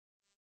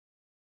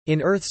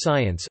In earth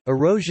science,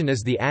 erosion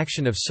is the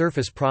action of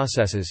surface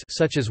processes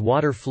such as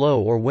water flow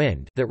or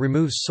wind that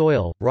removes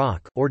soil,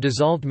 rock, or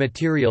dissolved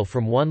material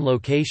from one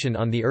location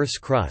on the Earth's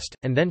crust,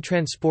 and then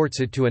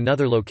transports it to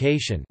another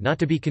location, not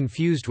to be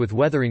confused with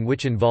weathering,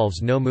 which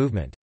involves no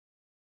movement.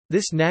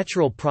 This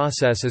natural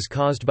process is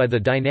caused by the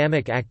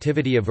dynamic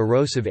activity of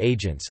erosive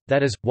agents,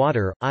 that is,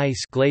 water,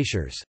 ice,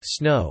 glaciers,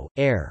 snow,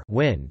 air,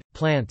 wind,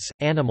 plants,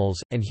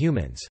 animals, and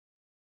humans.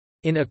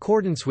 In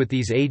accordance with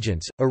these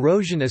agents,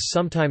 erosion is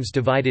sometimes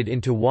divided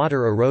into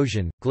water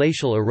erosion,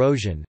 glacial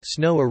erosion,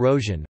 snow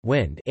erosion,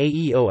 wind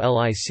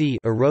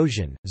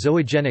erosion,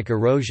 zoogenic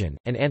erosion,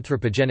 and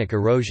anthropogenic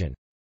erosion.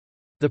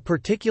 The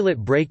particulate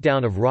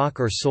breakdown of rock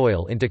or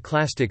soil into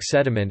clastic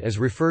sediment is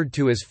referred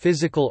to as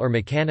physical or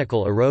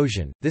mechanical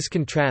erosion. This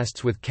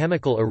contrasts with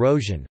chemical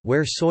erosion,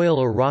 where soil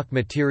or rock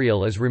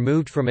material is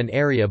removed from an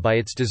area by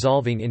its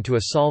dissolving into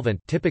a solvent,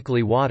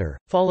 typically water,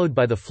 followed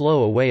by the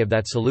flow away of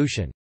that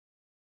solution.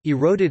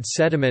 Eroded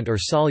sediment or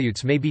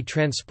solutes may be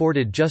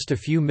transported just a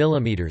few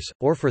millimeters,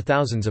 or for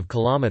thousands of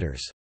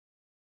kilometers.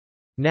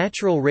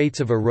 Natural rates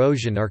of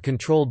erosion are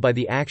controlled by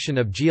the action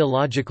of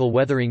geological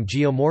weathering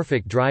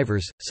geomorphic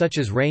drivers, such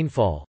as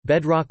rainfall,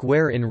 bedrock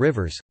wear in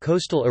rivers,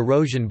 coastal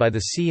erosion by the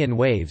sea and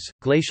waves,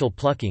 glacial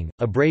plucking,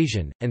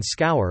 abrasion, and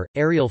scour,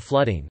 aerial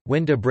flooding,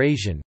 wind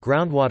abrasion,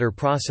 groundwater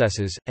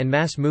processes, and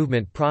mass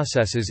movement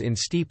processes in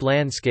steep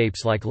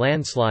landscapes like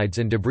landslides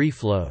and debris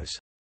flows.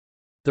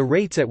 The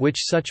rates at which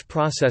such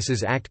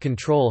processes act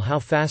control how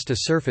fast a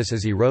surface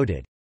is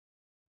eroded.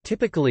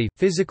 Typically,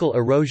 physical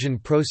erosion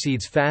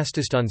proceeds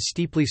fastest on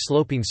steeply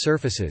sloping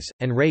surfaces,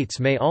 and rates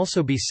may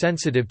also be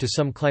sensitive to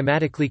some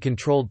climatically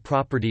controlled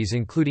properties,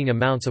 including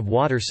amounts of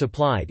water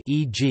supplied,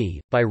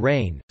 e.g., by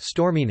rain,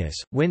 storminess,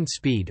 wind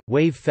speed,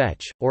 wave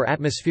fetch, or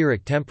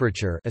atmospheric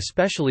temperature,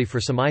 especially for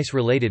some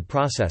ice-related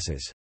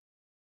processes.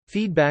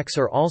 Feedbacks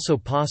are also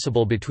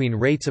possible between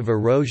rates of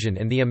erosion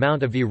and the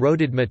amount of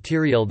eroded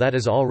material that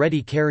is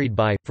already carried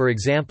by, for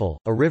example,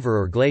 a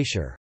river or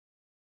glacier.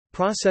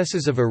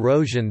 Processes of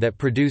erosion that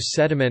produce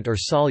sediment or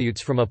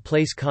solutes from a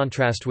place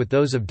contrast with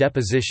those of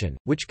deposition,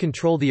 which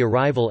control the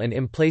arrival and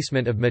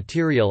emplacement of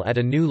material at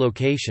a new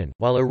location.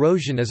 While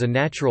erosion is a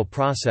natural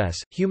process,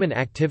 human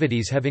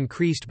activities have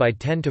increased by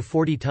 10 to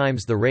 40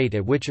 times the rate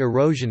at which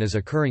erosion is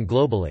occurring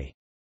globally.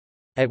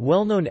 At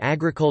well-known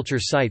agriculture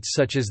sites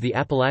such as the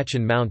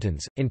Appalachian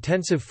Mountains,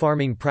 intensive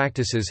farming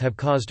practices have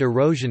caused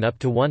erosion up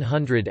to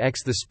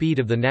 100x the speed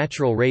of the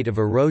natural rate of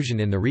erosion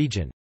in the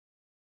region.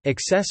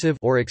 Excessive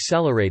or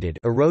accelerated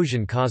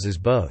erosion causes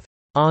both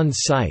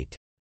on-site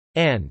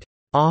and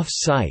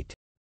off-site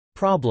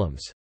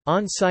problems.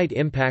 On-site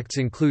impacts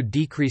include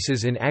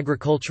decreases in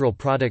agricultural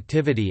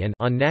productivity and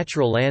on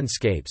natural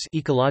landscapes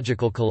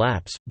ecological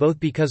collapse, both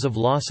because of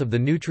loss of the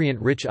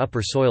nutrient-rich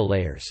upper soil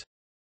layers.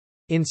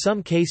 In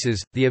some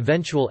cases, the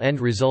eventual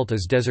end result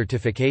is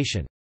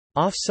desertification.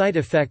 Off-site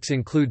effects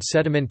include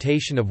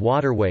sedimentation of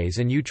waterways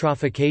and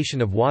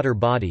eutrophication of water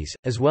bodies,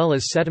 as well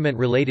as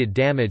sediment-related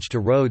damage to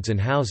roads and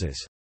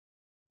houses.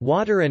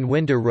 Water and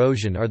wind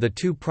erosion are the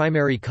two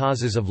primary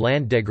causes of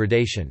land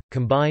degradation.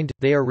 Combined,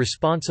 they are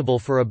responsible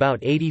for about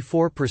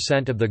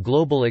 84% of the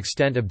global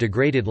extent of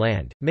degraded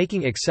land,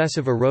 making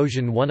excessive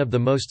erosion one of the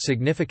most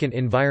significant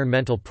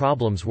environmental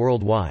problems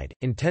worldwide.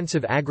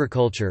 Intensive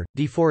agriculture,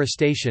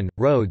 deforestation,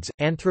 roads,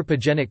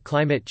 anthropogenic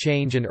climate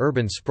change, and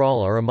urban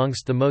sprawl are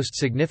amongst the most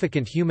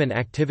significant human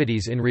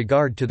activities in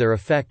regard to their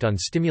effect on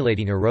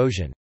stimulating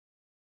erosion.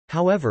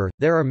 However,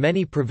 there are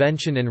many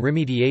prevention and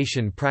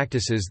remediation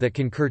practices that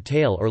can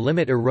curtail or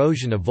limit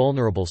erosion of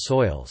vulnerable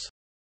soils.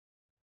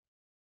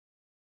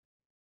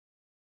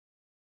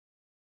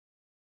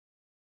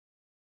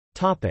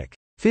 Topic: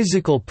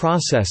 Physical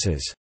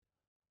processes.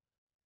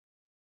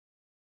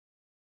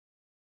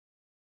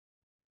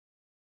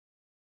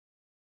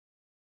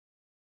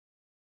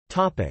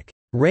 Topic: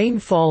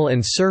 Rainfall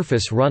and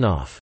surface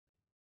runoff.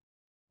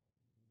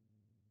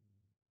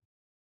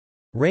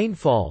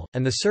 Rainfall,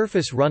 and the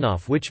surface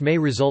runoff which may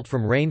result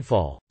from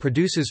rainfall,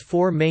 produces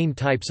four main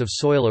types of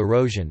soil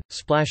erosion: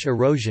 splash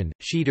erosion,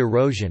 sheet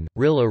erosion,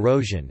 rill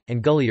erosion,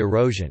 and gully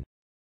erosion.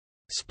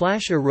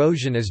 Splash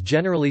erosion is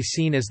generally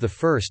seen as the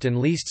first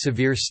and least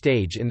severe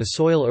stage in the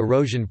soil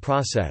erosion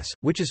process,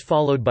 which is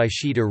followed by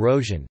sheet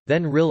erosion,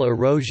 then rill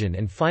erosion,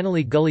 and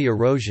finally gully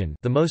erosion,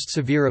 the most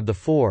severe of the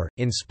four.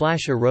 In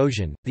splash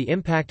erosion, the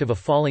impact of a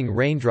falling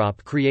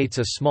raindrop creates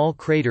a small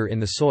crater in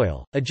the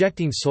soil,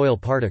 ejecting soil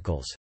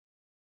particles.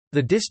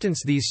 The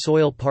distance these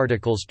soil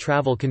particles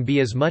travel can be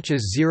as much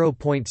as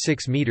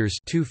 0.6 meters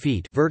 (2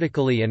 feet)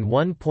 vertically and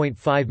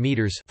 1.5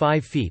 meters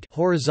 (5 feet)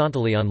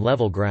 horizontally on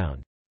level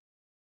ground.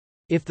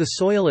 If the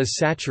soil is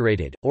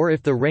saturated, or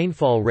if the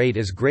rainfall rate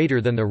is greater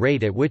than the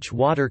rate at which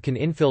water can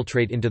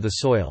infiltrate into the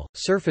soil,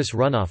 surface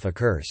runoff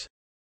occurs.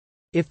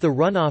 If the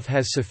runoff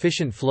has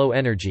sufficient flow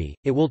energy,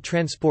 it will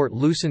transport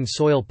loosened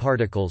soil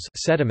particles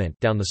sediment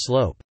down the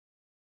slope.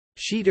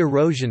 Sheet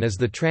erosion is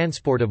the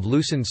transport of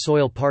loosened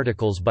soil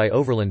particles by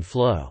overland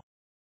flow.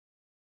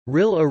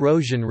 Rill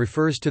erosion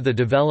refers to the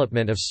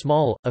development of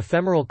small,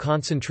 ephemeral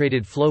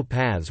concentrated flow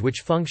paths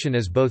which function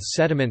as both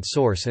sediment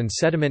source and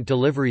sediment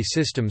delivery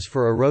systems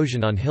for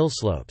erosion on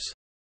hillslopes.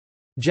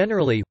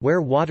 Generally,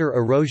 where water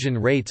erosion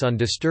rates on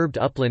disturbed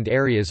upland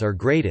areas are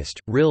greatest,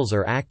 rills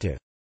are active.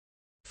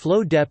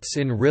 Flow depths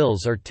in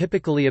rills are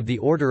typically of the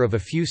order of a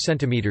few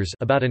centimeters,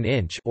 about an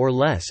inch or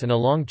less, and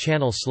along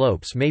channel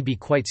slopes may be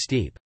quite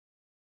steep.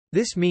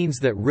 This means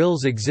that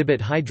rills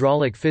exhibit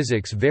hydraulic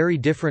physics very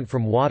different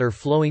from water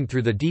flowing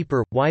through the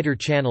deeper, wider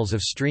channels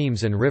of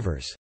streams and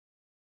rivers.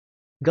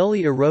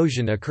 Gully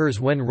erosion occurs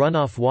when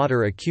runoff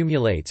water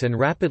accumulates and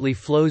rapidly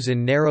flows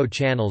in narrow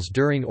channels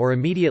during or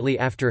immediately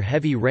after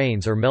heavy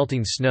rains or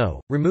melting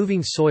snow,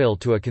 removing soil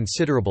to a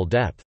considerable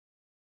depth.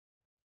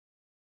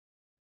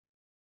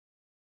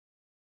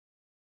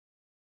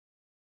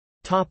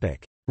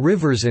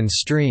 Rivers and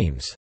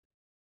streams.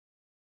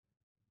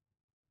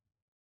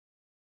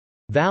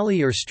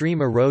 Valley or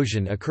stream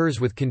erosion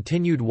occurs with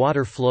continued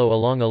water flow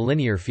along a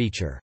linear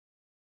feature.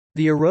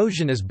 The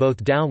erosion is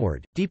both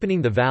downward, deepening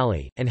the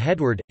valley, and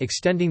headward,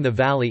 extending the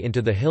valley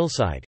into the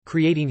hillside,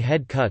 creating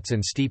head cuts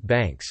and steep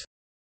banks.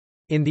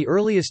 In the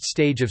earliest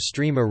stage of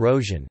stream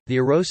erosion, the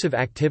erosive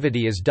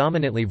activity is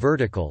dominantly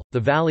vertical, the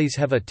valleys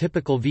have a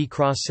typical V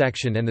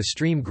cross-section and the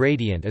stream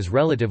gradient is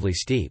relatively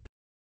steep.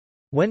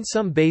 When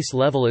some base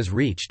level is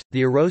reached,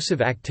 the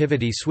erosive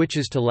activity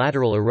switches to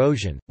lateral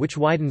erosion, which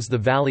widens the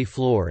valley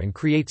floor and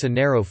creates a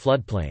narrow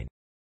floodplain.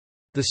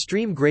 The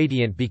stream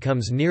gradient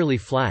becomes nearly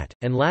flat,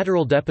 and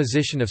lateral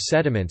deposition of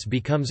sediments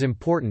becomes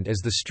important as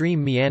the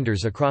stream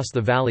meanders across the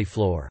valley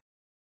floor.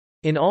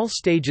 In all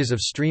stages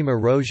of stream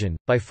erosion,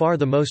 by far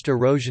the most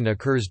erosion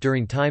occurs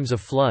during times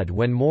of flood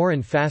when more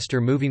and faster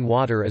moving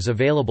water is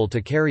available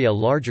to carry a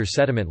larger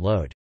sediment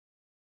load.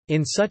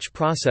 In such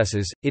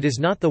processes, it is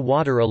not the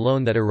water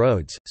alone that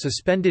erodes.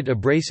 Suspended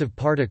abrasive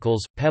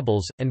particles,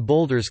 pebbles, and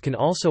boulders can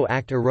also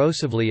act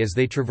erosively as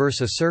they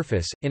traverse a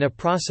surface, in a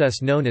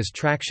process known as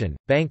traction.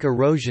 Bank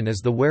erosion is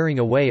the wearing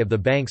away of the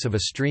banks of a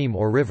stream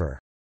or river.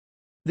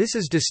 This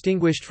is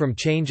distinguished from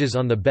changes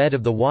on the bed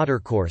of the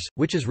watercourse,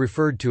 which is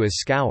referred to as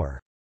scour.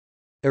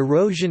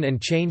 Erosion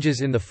and changes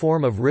in the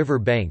form of river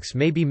banks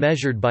may be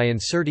measured by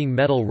inserting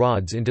metal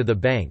rods into the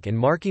bank and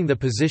marking the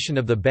position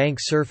of the bank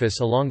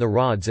surface along the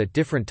rods at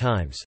different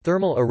times.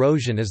 Thermal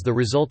erosion is the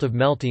result of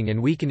melting and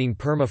weakening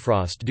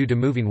permafrost due to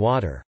moving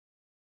water.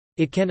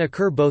 It can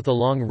occur both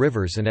along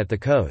rivers and at the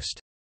coast.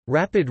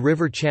 Rapid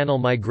river channel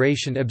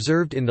migration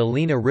observed in the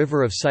Lena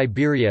River of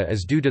Siberia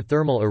is due to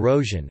thermal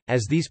erosion,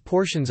 as these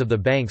portions of the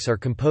banks are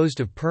composed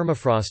of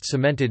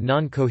permafrost-cemented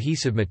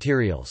non-cohesive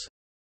materials.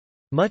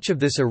 Much of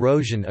this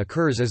erosion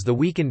occurs as the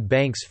weakened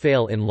banks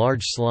fail in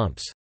large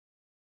slumps.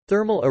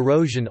 Thermal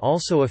erosion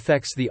also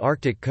affects the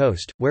Arctic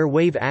coast, where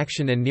wave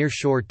action and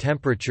near-shore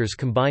temperatures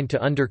combine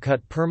to undercut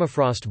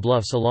permafrost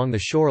bluffs along the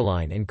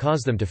shoreline and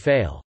cause them to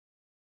fail.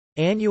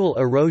 Annual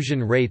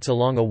erosion rates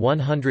along a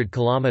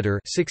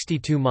 100-kilometer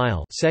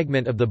 (62-mile)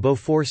 segment of the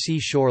Beaufort Sea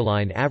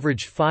shoreline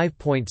average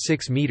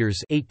 5.6 meters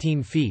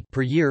 (18 feet)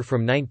 per year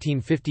from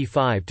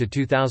 1955 to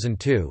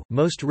 2002.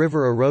 Most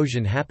river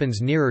erosion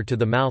happens nearer to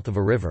the mouth of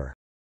a river.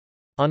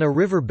 On a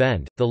river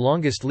bend, the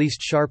longest least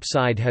sharp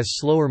side has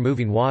slower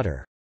moving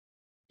water.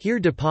 Here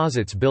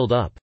deposits build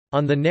up.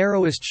 On the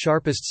narrowest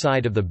sharpest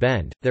side of the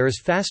bend, there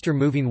is faster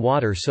moving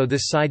water, so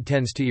this side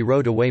tends to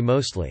erode away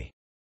mostly.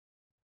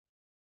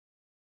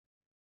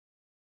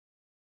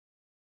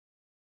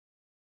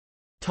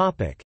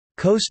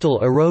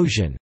 Coastal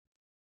erosion.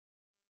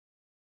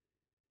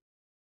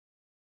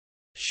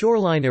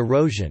 Shoreline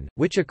erosion,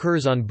 which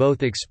occurs on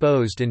both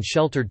exposed and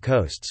sheltered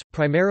coasts,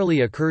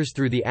 primarily occurs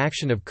through the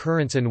action of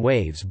currents and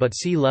waves, but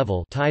sea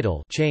level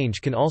tidal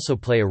change can also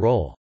play a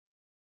role.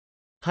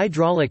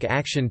 Hydraulic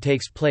action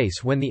takes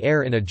place when the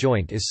air in a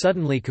joint is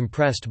suddenly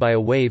compressed by a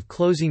wave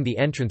closing the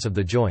entrance of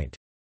the joint.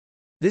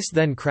 This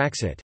then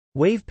cracks it.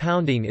 Wave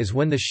pounding is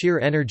when the shear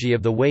energy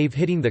of the wave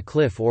hitting the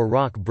cliff or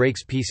rock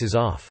breaks pieces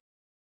off.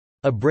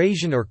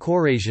 Abrasion or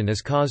corrosion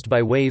is caused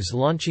by waves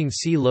launching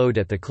sea load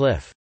at the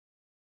cliff.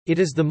 It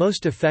is the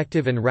most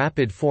effective and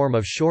rapid form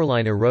of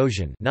shoreline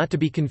erosion, not to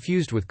be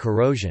confused with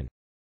corrosion.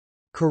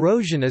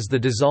 Corrosion is the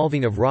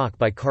dissolving of rock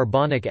by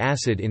carbonic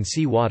acid in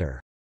sea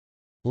water.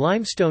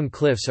 Limestone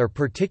cliffs are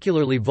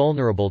particularly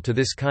vulnerable to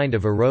this kind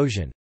of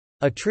erosion.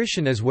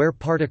 Attrition is where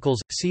particles,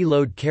 sea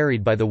load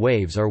carried by the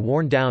waves, are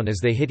worn down as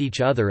they hit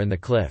each other and the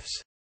cliffs.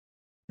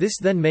 This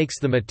then makes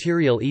the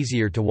material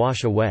easier to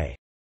wash away.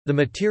 The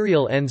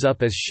material ends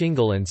up as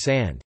shingle and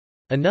sand.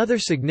 Another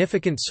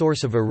significant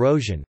source of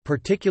erosion,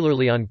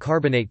 particularly on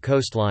carbonate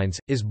coastlines,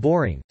 is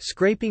boring,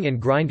 scraping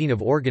and grinding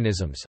of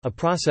organisms, a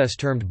process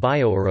termed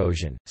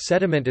bioerosion.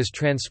 Sediment is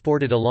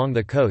transported along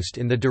the coast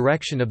in the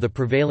direction of the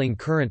prevailing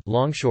current,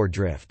 longshore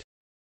drift.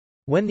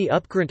 When the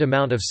upcurrent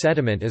amount of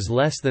sediment is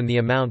less than the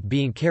amount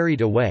being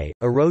carried away,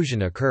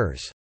 erosion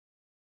occurs.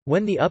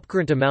 When the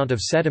upcurrent amount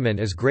of sediment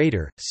is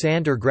greater,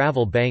 sand or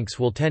gravel banks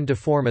will tend to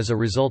form as a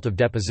result of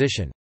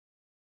deposition.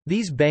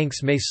 These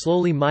banks may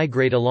slowly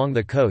migrate along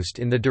the coast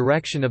in the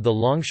direction of the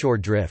longshore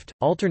drift,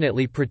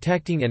 alternately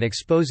protecting and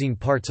exposing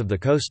parts of the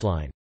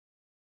coastline.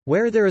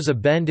 Where there is a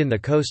bend in the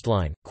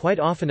coastline, quite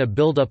often a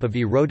buildup of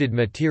eroded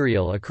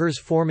material occurs,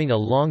 forming a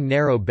long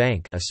narrow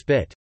bank, a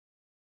spit.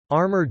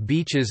 Armored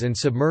beaches and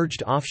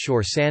submerged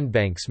offshore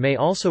sandbanks may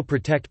also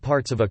protect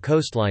parts of a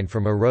coastline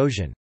from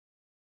erosion.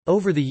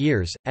 Over the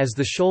years, as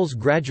the shoals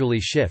gradually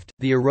shift,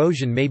 the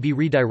erosion may be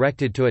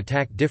redirected to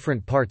attack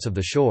different parts of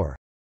the shore.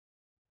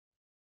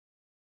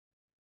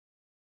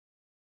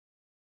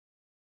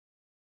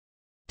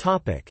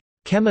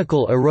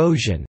 Chemical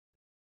erosion.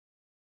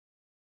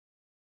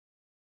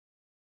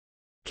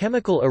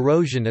 Chemical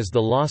erosion is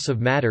the loss of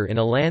matter in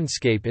a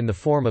landscape in the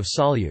form of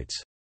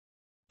solutes.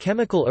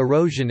 Chemical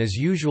erosion is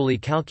usually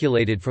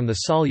calculated from the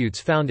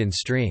solutes found in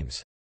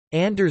streams.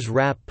 Anders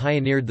Rapp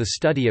pioneered the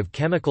study of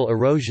chemical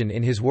erosion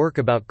in his work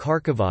about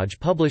Kharkovage,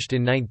 published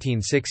in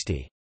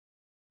 1960.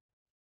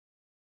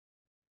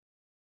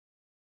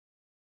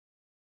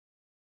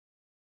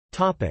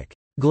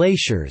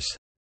 Glaciers.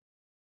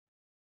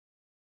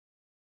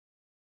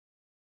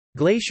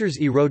 Glaciers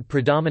erode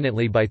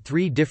predominantly by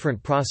three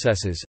different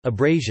processes: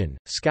 abrasion,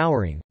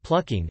 scouring,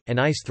 plucking, and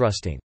ice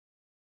thrusting.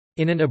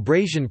 In an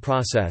abrasion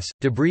process,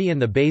 debris in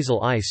the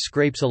basal ice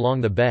scrapes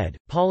along the bed,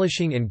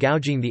 polishing and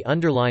gouging the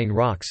underlying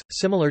rocks,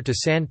 similar to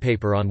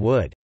sandpaper on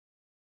wood.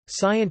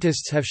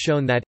 Scientists have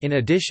shown that, in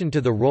addition to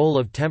the role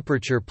of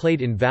temperature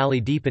played in valley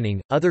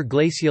deepening, other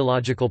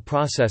glaciological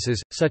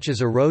processes, such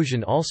as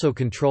erosion, also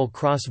control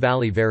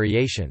cross-valley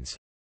variations.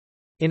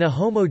 In a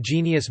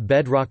homogeneous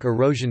bedrock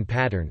erosion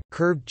pattern,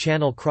 curved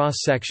channel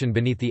cross-section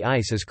beneath the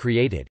ice is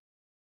created.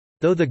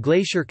 Though the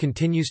glacier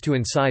continues to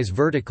incise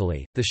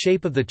vertically, the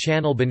shape of the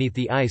channel beneath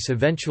the ice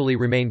eventually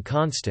remain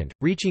constant,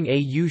 reaching a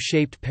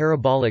U-shaped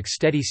parabolic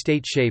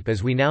steady-state shape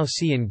as we now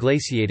see in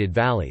glaciated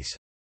valleys.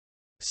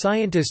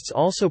 Scientists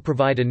also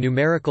provide a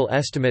numerical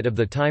estimate of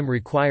the time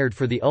required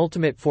for the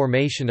ultimate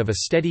formation of a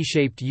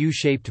steady-shaped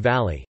U-shaped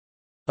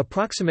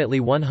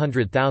valley—approximately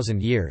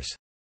 100,000 years.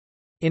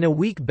 In a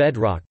weak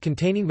bedrock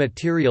containing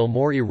material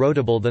more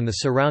erodible than the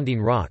surrounding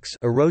rocks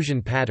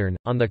erosion pattern,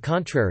 on the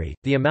contrary,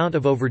 the amount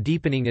of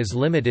overdeepening is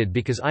limited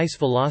because ice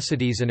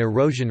velocities and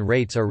erosion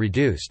rates are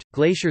reduced.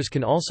 Glaciers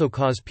can also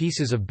cause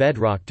pieces of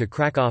bedrock to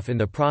crack off in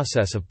the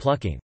process of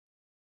plucking.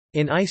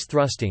 In ice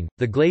thrusting,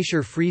 the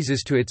glacier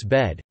freezes to its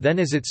bed, then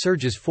as it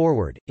surges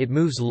forward, it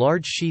moves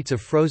large sheets of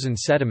frozen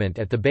sediment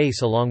at the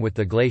base along with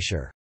the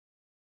glacier.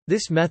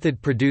 This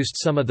method produced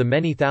some of the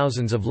many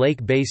thousands of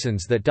lake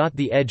basins that dot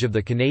the edge of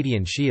the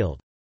Canadian Shield.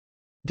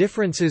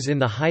 Differences in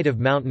the height of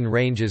mountain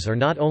ranges are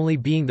not only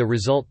being the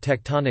result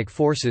tectonic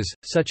forces,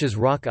 such as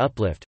rock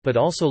uplift, but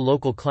also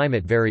local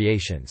climate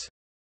variations.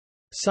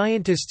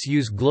 Scientists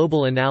use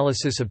global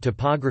analysis of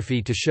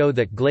topography to show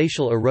that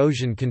glacial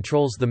erosion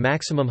controls the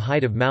maximum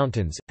height of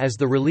mountains, as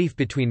the relief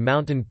between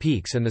mountain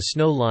peaks and the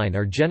snow line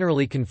are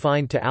generally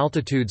confined to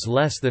altitudes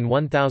less than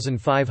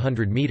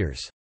 1,500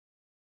 meters.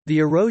 The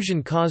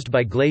erosion caused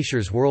by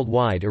glaciers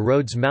worldwide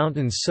erodes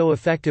mountains so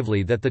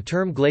effectively that the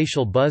term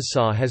glacial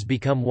buzzsaw has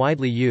become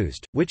widely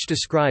used, which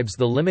describes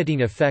the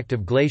limiting effect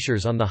of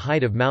glaciers on the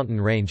height of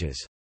mountain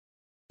ranges.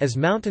 As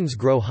mountains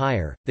grow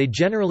higher, they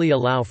generally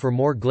allow for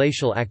more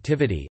glacial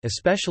activity,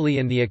 especially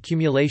in the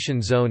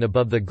accumulation zone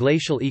above the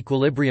glacial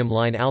equilibrium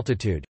line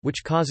altitude,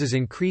 which causes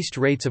increased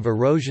rates of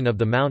erosion of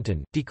the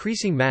mountain,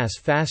 decreasing mass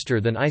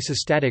faster than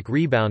isostatic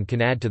rebound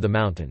can add to the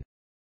mountain.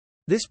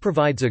 This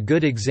provides a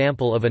good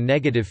example of a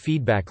negative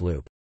feedback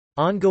loop.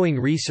 Ongoing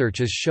research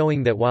is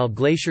showing that while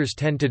glaciers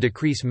tend to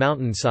decrease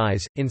mountain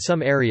size, in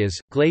some areas,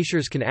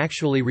 glaciers can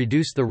actually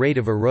reduce the rate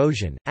of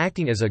erosion,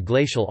 acting as a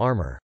glacial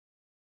armor.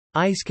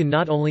 Ice can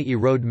not only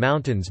erode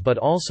mountains but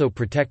also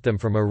protect them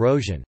from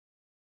erosion.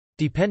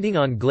 Depending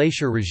on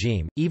glacier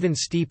regime, even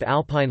steep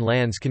alpine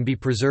lands can be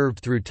preserved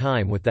through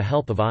time with the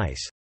help of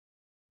ice.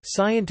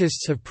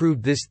 Scientists have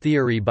proved this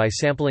theory by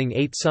sampling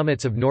 8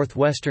 summits of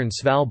northwestern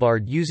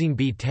Svalbard using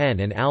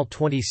B10 and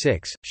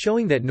AL-26,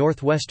 showing that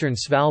northwestern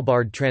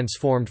Svalbard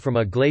transformed from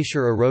a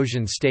glacier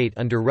erosion state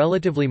under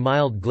relatively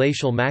mild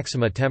glacial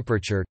maxima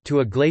temperature,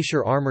 to a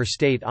glacier armor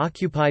state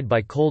occupied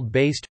by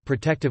cold-based,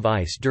 protective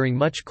ice during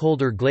much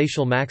colder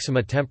glacial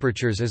maxima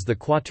temperatures as the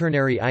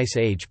Quaternary Ice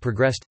Age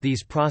progressed.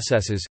 These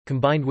processes,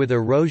 combined with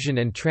erosion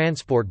and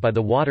transport by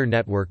the water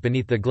network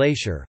beneath the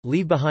glacier,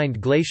 leave behind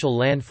glacial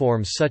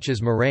landforms such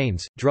as moraines,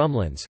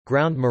 drumlins,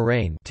 ground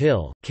moraine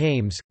till,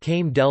 kames,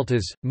 kame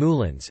deltas,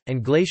 moulins,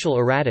 and glacial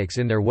erratics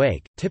in their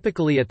wake,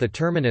 typically at the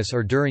terminus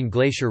or during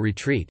glacier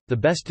retreat. The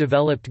best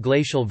developed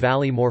glacial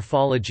valley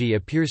morphology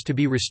appears to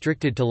be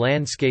restricted to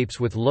landscapes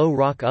with low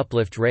rock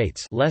uplift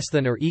rates less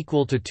than or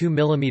equal to 2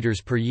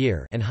 mm per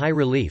year and high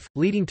relief,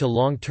 leading to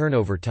long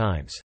turnover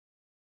times.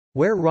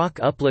 Where rock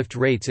uplift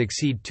rates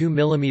exceed 2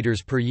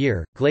 mm per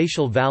year,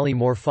 glacial valley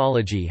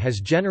morphology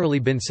has generally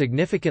been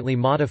significantly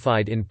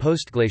modified in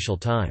postglacial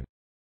time.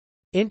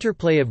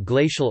 Interplay of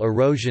glacial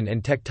erosion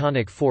and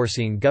tectonic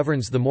forcing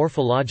governs the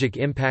morphologic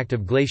impact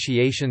of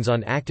glaciations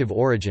on active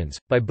orogens,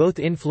 by both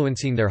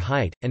influencing their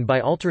height, and by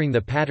altering the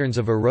patterns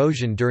of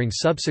erosion during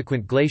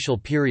subsequent glacial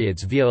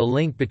periods via a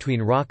link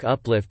between rock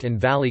uplift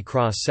and valley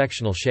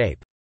cross-sectional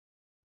shape.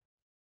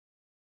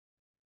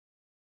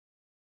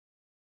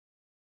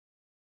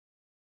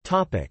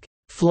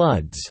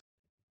 Floods.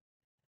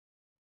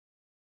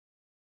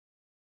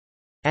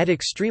 At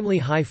extremely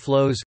high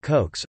flows,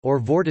 cokes, or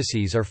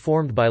vortices are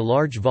formed by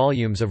large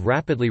volumes of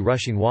rapidly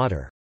rushing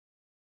water.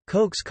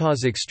 Cokes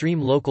cause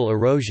extreme local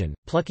erosion,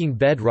 plucking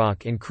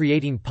bedrock and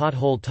creating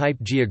pothole-type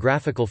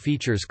geographical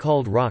features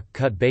called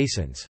rock-cut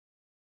basins.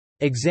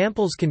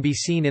 Examples can be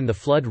seen in the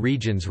flood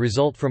regions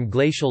result from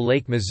glacial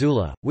Lake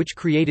Missoula, which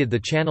created the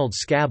channeled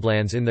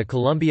scablands in the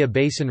Columbia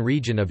Basin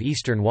region of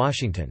eastern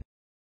Washington.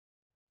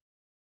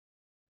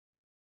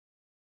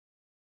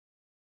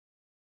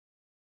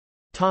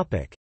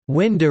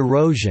 Wind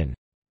erosion.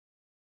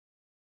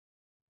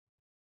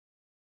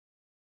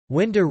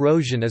 Wind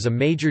erosion is a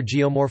major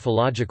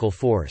geomorphological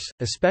force,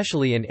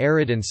 especially in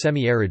arid and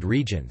semi-arid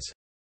regions.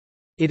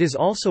 It is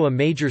also a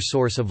major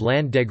source of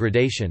land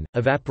degradation,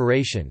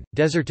 evaporation,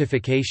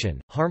 desertification,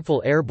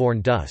 harmful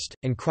airborne dust,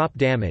 and crop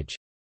damage,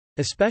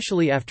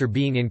 especially after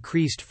being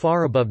increased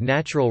far above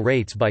natural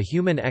rates by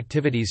human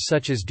activities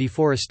such as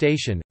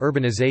deforestation,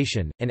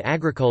 urbanization, and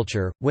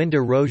agriculture. Wind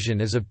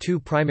erosion is of two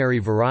primary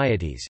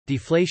varieties: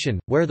 deflation,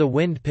 where the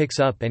wind picks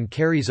up and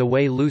carries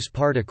away loose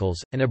particles,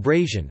 and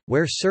abrasion,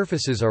 where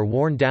surfaces are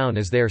worn down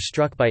as they are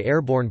struck by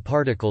airborne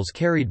particles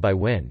carried by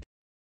wind.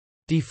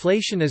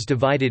 Deflation is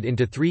divided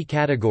into three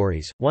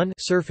categories: 1.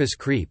 Surface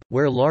creep,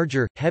 where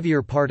larger,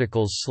 heavier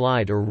particles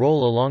slide or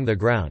roll along the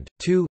ground;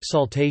 2.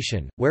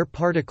 Saltation, where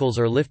particles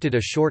are lifted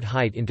a short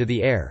height into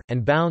the air,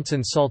 and bounce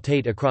and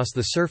saltate across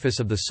the surface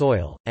of the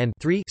soil; and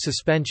 3.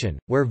 Suspension,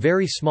 where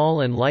very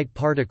small and light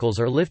particles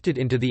are lifted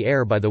into the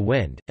air by the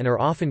wind, and are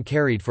often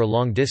carried for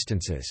long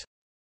distances.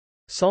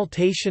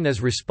 Saltation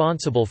is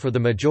responsible for the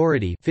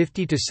majority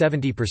 50 to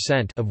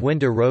 70% of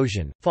wind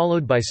erosion,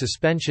 followed by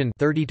suspension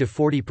 30 to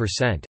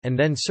 40%, and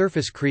then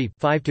surface creep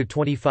 5 to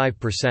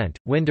 25%.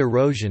 Wind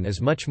erosion is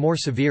much more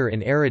severe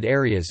in arid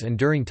areas and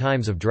during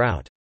times of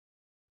drought.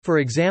 For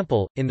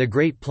example, in the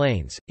Great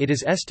Plains, it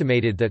is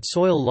estimated that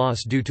soil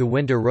loss due to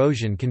wind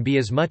erosion can be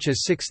as much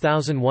as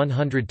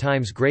 6,100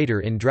 times greater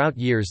in drought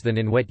years than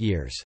in wet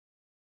years.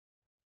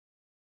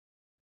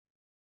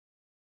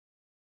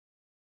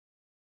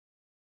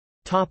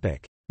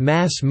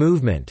 Mass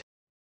movement.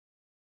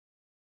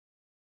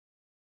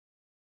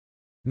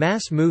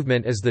 Mass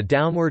movement is the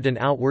downward and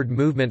outward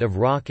movement of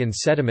rock and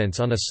sediments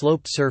on a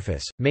sloped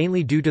surface,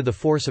 mainly due to the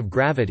force of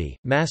gravity.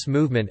 Mass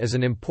movement is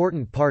an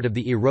important part of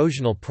the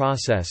erosional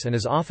process and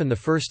is often the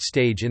first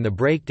stage in the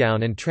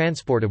breakdown and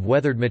transport of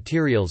weathered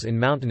materials in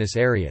mountainous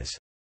areas.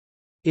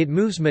 It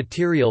moves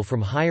material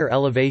from higher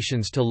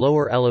elevations to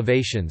lower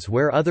elevations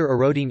where other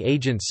eroding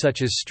agents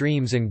such as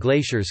streams and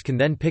glaciers can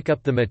then pick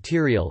up the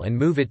material and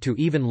move it to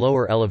even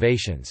lower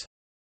elevations.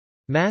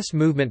 Mass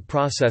movement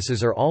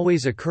processes are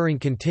always occurring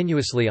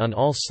continuously on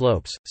all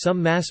slopes.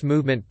 Some mass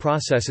movement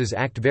processes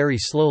act very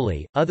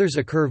slowly, others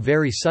occur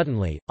very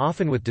suddenly,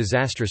 often with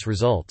disastrous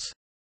results.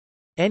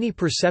 Any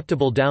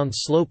perceptible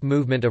down-slope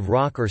movement of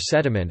rock or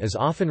sediment is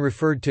often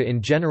referred to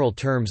in general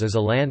terms as a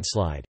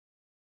landslide.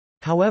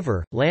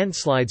 However,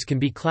 landslides can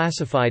be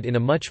classified in a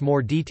much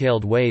more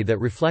detailed way that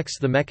reflects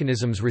the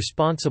mechanisms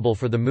responsible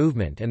for the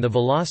movement and the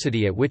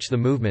velocity at which the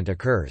movement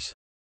occurs.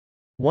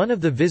 One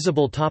of the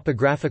visible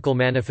topographical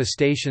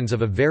manifestations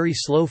of a very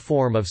slow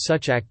form of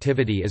such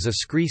activity is a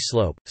scree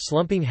slope.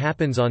 Slumping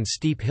happens on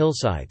steep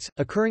hillsides,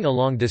 occurring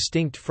along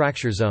distinct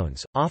fracture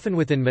zones, often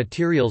within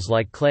materials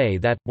like clay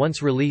that,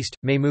 once released,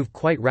 may move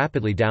quite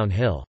rapidly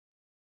downhill.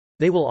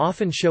 They will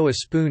often show a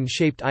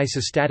spoon-shaped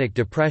isostatic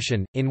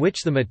depression, in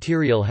which the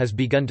material has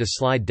begun to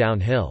slide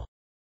downhill.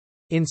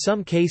 In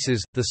some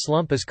cases, the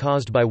slump is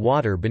caused by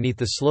water beneath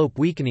the slope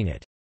weakening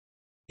it.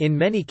 In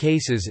many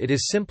cases it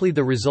is simply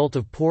the result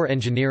of poor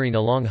engineering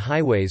along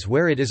highways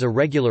where it is a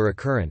regular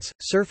occurrence.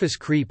 Surface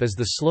creep is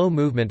the slow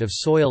movement of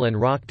soil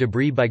and rock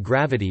debris by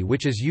gravity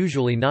which is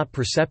usually not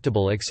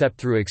perceptible except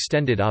through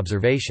extended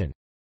observation.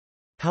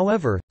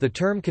 However, the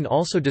term can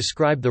also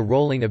describe the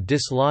rolling of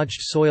dislodged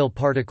soil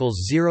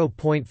particles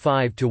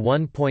 0.5 to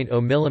 1.0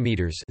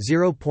 mm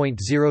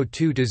 (0.02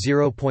 to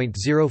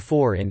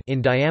 0.04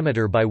 in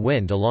diameter by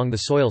wind along the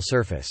soil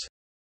surface.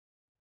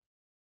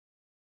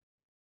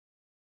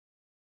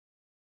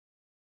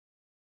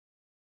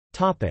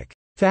 Topic: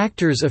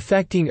 Factors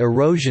affecting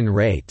erosion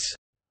rates.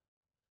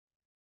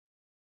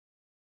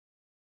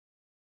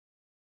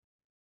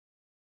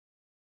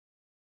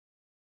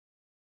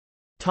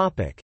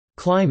 Topic: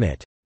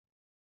 Climate.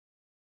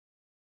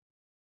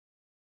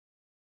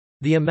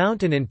 The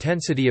amount and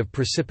intensity of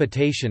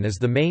precipitation is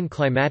the main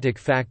climatic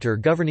factor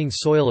governing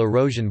soil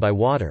erosion by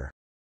water.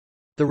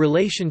 The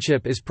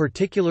relationship is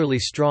particularly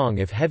strong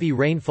if heavy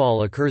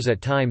rainfall occurs at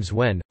times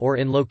when, or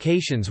in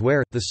locations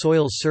where, the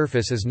soil's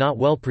surface is not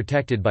well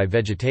protected by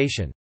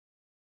vegetation.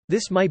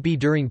 This might be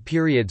during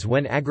periods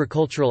when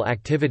agricultural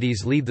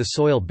activities leave the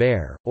soil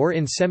bare, or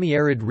in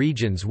semi-arid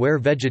regions where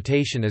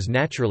vegetation is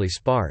naturally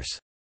sparse.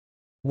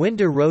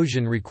 Wind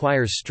erosion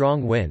requires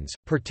strong winds,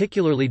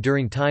 particularly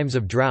during times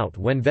of drought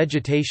when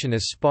vegetation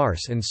is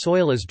sparse and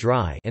soil is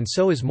dry and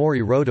so is more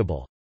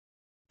erodible.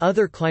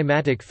 Other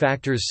climatic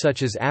factors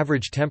such as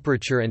average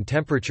temperature and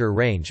temperature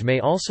range may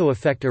also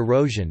affect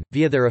erosion,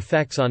 via their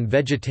effects on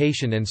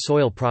vegetation and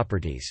soil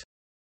properties.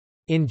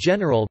 In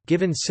general,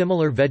 given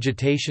similar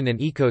vegetation and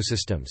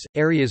ecosystems,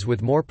 areas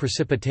with more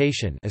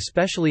precipitation,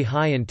 especially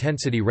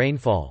high-intensity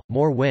rainfall,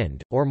 more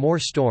wind, or more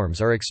storms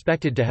are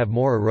expected to have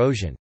more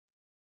erosion.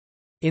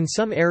 In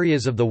some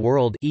areas of the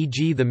world,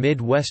 e.g. the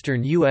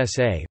Midwestern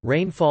USA,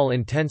 rainfall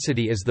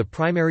intensity is the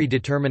primary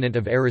determinant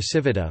of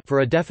erosivity. For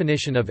a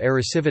definition of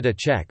erosivity,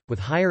 check, with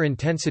higher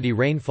intensity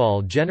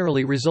rainfall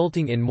generally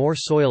resulting in more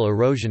soil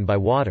erosion by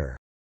water.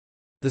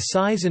 The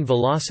size and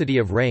velocity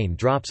of rain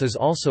drops is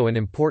also an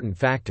important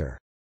factor.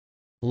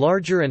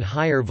 Larger and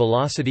higher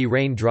velocity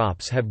rain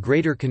drops have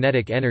greater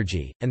kinetic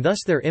energy, and thus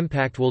their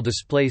impact will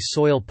displace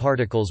soil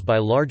particles by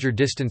larger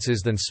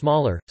distances than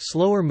smaller,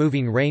 slower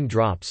moving rain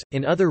drops.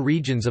 In other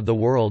regions of the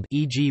world,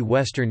 e.g.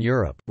 Western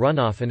Europe,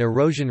 runoff and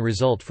erosion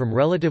result from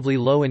relatively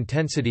low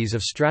intensities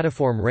of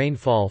stratiform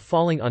rainfall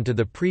falling onto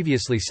the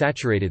previously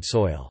saturated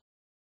soil.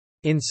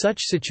 In such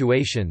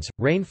situations,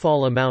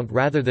 rainfall amount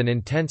rather than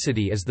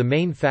intensity is the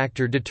main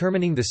factor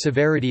determining the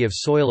severity of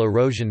soil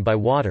erosion by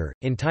water.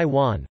 In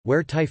Taiwan,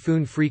 where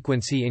typhoon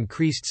frequency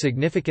increased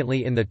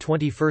significantly in the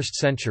 21st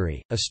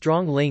century, a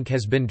strong link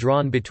has been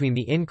drawn between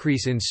the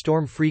increase in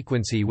storm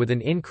frequency with an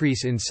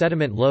increase in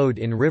sediment load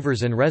in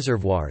rivers and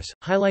reservoirs,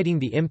 highlighting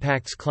the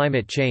impacts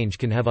climate change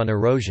can have on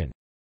erosion.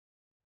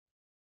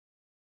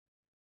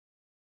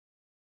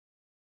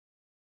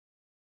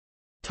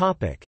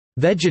 Topic: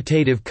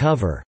 Vegetative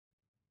cover.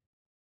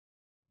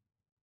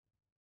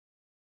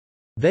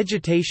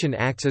 Vegetation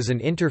acts as an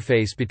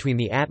interface between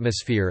the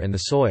atmosphere and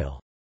the soil.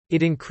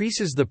 It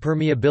increases the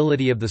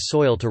permeability of the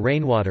soil to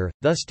rainwater,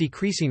 thus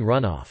decreasing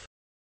runoff.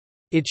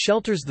 It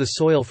shelters the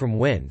soil from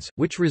winds,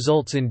 which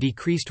results in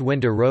decreased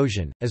wind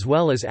erosion, as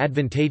well as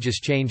advantageous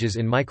changes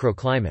in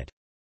microclimate.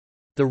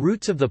 The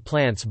roots of the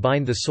plants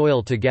bind the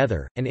soil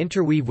together, and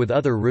interweave with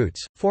other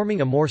roots,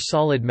 forming a more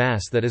solid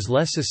mass that is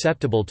less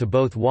susceptible to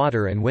both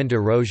water and wind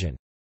erosion.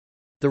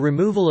 The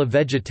removal of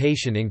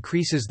vegetation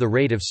increases the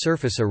rate of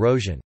surface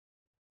erosion.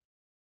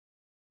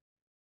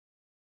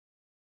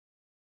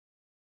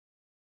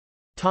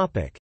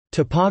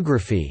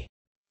 Topography.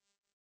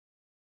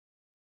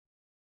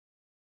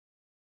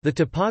 The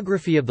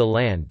topography of the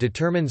land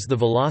determines the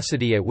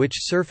velocity at which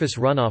surface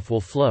runoff will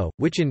flow,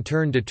 which in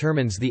turn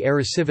determines the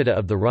erosivity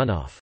of the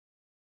runoff.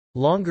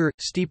 Longer,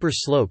 steeper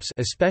slopes,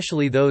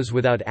 especially those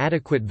without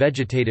adequate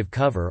vegetative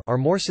cover, are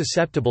more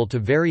susceptible to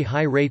very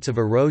high rates of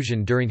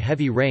erosion during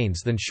heavy rains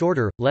than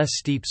shorter, less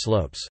steep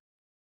slopes.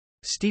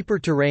 Steeper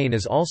terrain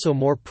is also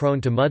more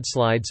prone to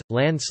mudslides,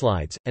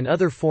 landslides, and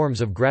other forms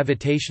of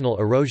gravitational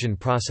erosion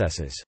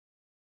processes.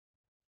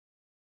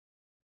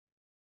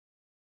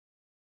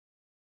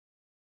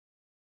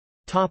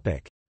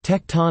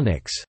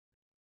 Tectonics.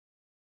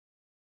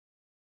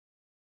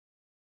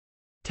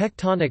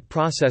 Tectonic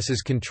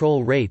processes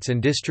control rates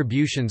and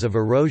distributions of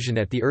erosion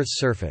at the Earth's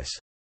surface.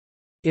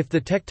 If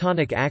the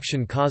tectonic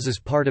action causes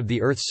part of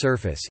the Earth's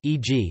surface,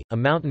 e.g., a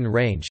mountain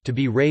range, to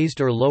be raised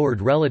or lowered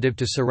relative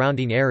to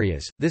surrounding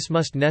areas, this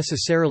must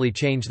necessarily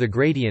change the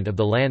gradient of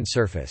the land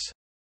surface.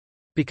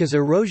 Because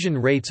erosion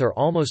rates are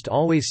almost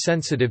always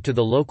sensitive to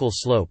the local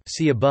slope,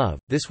 see above,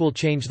 this will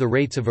change the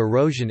rates of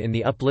erosion in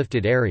the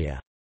uplifted area.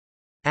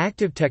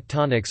 Active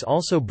tectonics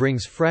also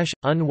brings fresh,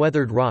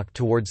 unweathered rock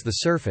towards the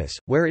surface,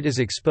 where it is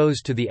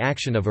exposed to the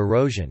action of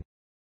erosion.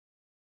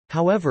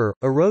 However,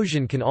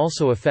 erosion can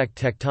also affect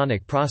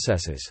tectonic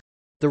processes.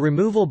 The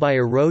removal by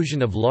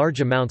erosion of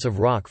large amounts of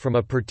rock from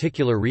a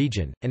particular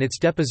region, and its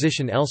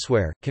deposition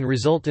elsewhere, can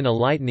result in a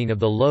lightening of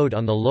the load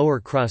on the lower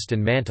crust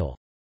and mantle.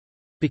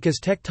 Because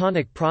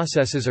tectonic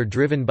processes are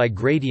driven by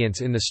gradients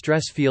in the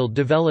stress field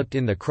developed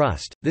in the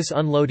crust, this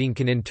unloading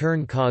can in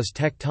turn cause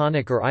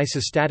tectonic or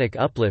isostatic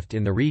uplift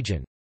in the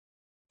region.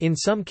 In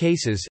some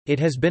cases, it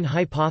has been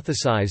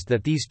hypothesized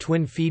that these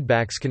twin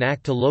feedbacks can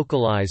act to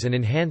localize and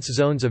enhance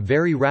zones of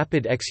very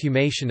rapid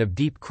exhumation of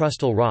deep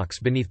crustal rocks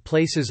beneath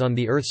places on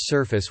the Earth's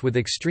surface with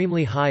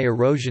extremely high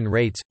erosion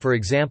rates, for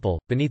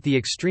example, beneath the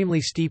extremely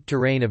steep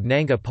terrain of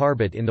Nanga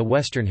Parbat in the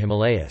western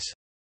Himalayas.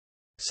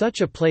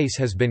 Such a place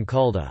has been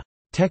called a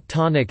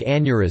tectonic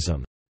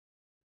aneurysm.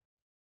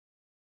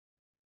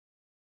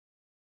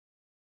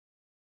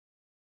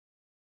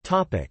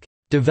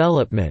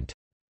 Development.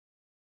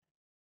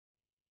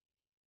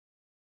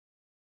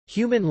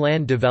 Human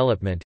land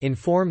development, in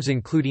forms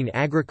including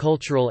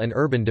agricultural and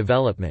urban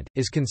development,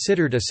 is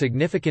considered a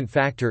significant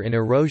factor in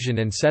erosion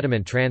and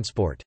sediment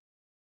transport.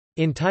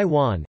 In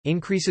Taiwan,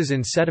 increases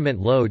in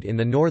sediment load in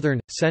the northern,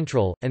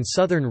 central, and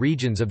southern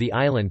regions of the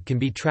island can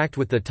be tracked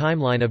with the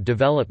timeline of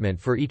development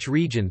for each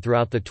region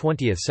throughout the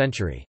 20th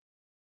century.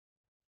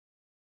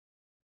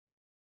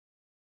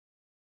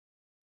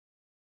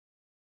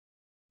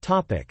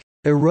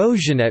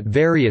 Erosion at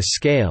various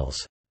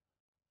scales.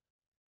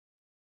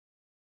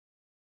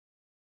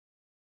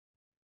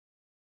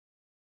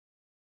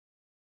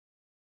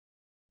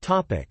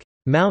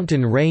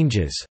 Mountain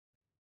ranges.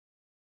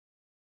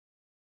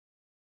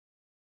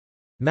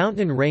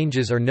 Mountain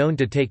ranges are known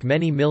to take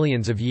many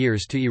millions of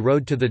years to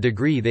erode to the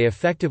degree they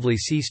effectively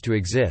cease to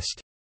exist.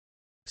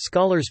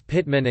 Scholars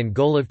Pittman and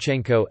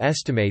Golovchenko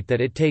estimate that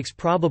it takes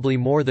probably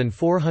more than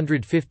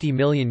 450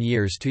 million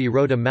years to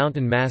erode a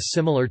mountain mass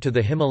similar to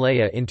the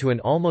Himalaya into an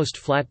almost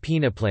flat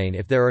peneplain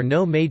if there are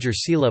no major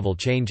sea level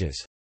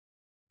changes.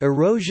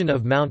 Erosion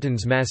of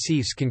mountains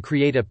massifs can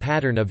create a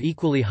pattern of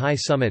equally high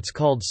summits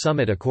called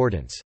summit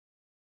accordance.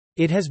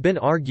 It has been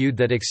argued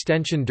that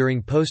extension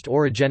during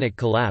post-orogenic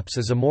collapse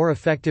is a more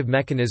effective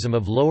mechanism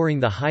of lowering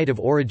the height of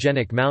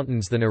orogenic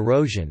mountains than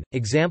erosion.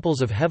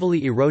 Examples of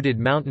heavily eroded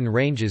mountain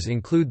ranges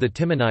include the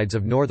Timanides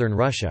of northern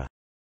Russia.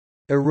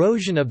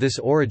 Erosion of this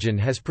origin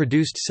has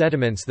produced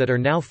sediments that are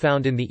now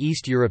found in the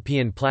East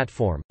European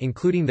platform,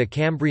 including the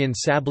Cambrian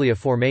Sablia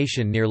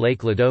Formation near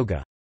Lake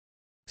Ladoga.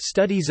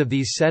 Studies of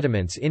these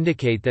sediments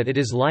indicate that it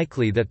is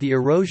likely that the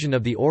erosion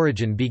of the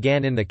origin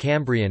began in the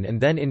Cambrian and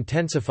then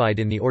intensified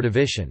in the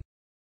Ordovician.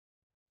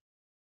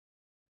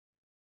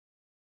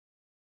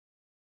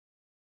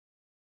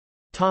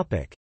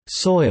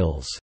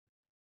 Soils.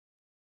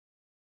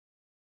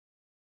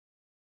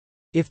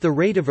 If the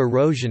rate of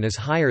erosion is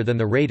higher than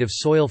the rate of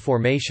soil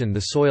formation,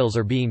 the soils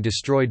are being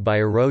destroyed by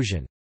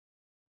erosion.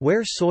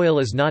 Where soil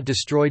is not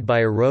destroyed by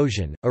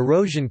erosion,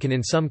 erosion can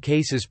in some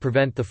cases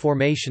prevent the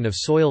formation of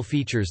soil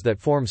features that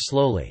form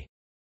slowly.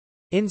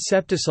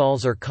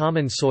 Inceptisols are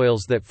common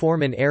soils that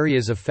form in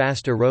areas of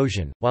fast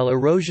erosion. While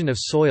erosion of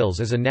soils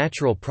is a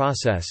natural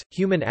process,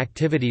 human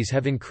activities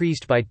have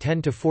increased by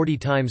 10 to 40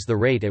 times the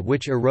rate at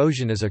which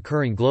erosion is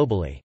occurring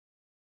globally.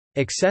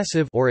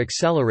 Excessive or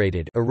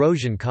accelerated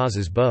erosion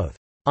causes both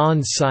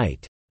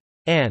on-site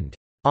and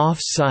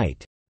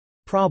off-site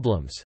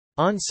problems.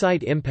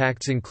 On-site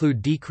impacts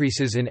include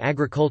decreases in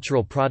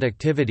agricultural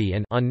productivity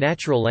and on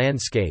natural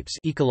landscapes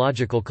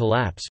ecological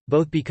collapse,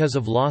 both because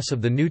of loss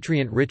of the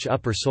nutrient-rich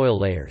upper soil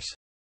layers.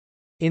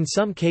 In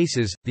some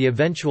cases, the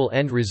eventual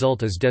end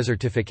result is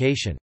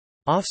desertification.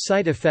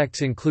 Off-site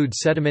effects include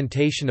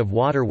sedimentation of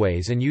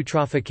waterways and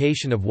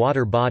eutrophication of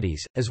water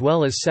bodies, as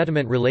well as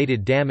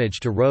sediment-related damage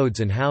to roads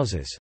and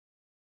houses.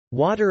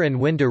 Water and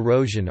wind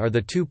erosion are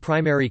the two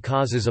primary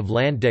causes of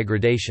land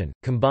degradation.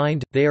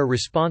 Combined, they are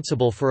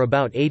responsible for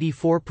about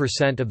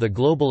 84% of the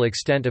global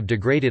extent of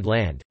degraded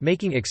land,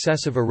 making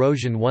excessive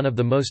erosion one of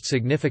the most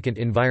significant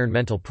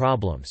environmental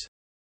problems.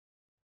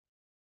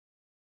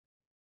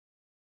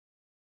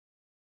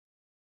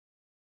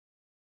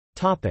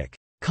 Topic: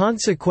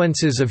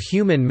 Consequences of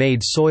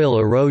human-made soil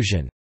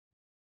erosion.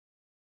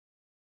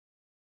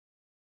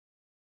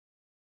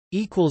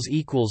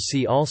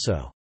 See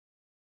also